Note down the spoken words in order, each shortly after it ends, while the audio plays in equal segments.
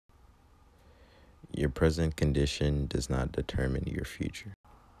Your present condition does not determine your future.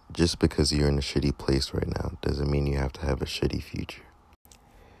 Just because you're in a shitty place right now doesn't mean you have to have a shitty future.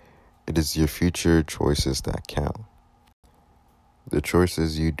 It is your future choices that count. The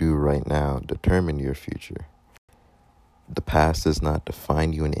choices you do right now determine your future. The past does not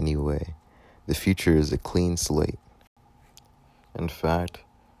define you in any way. The future is a clean slate. In fact,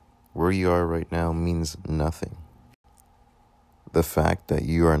 where you are right now means nothing. The fact that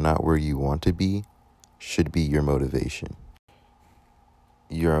you are not where you want to be should be your motivation.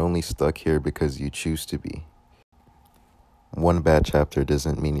 You are only stuck here because you choose to be. One bad chapter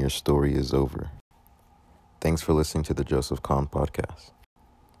doesn't mean your story is over. Thanks for listening to the Joseph Kahn podcast.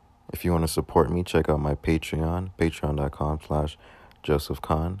 If you want to support me, check out my Patreon, patreon.com/Joseph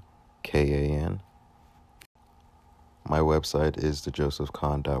Kahn, K-A-N. My website is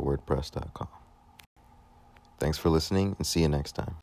thejosephkahn.wordpress.com. Thanks for listening and see you next time.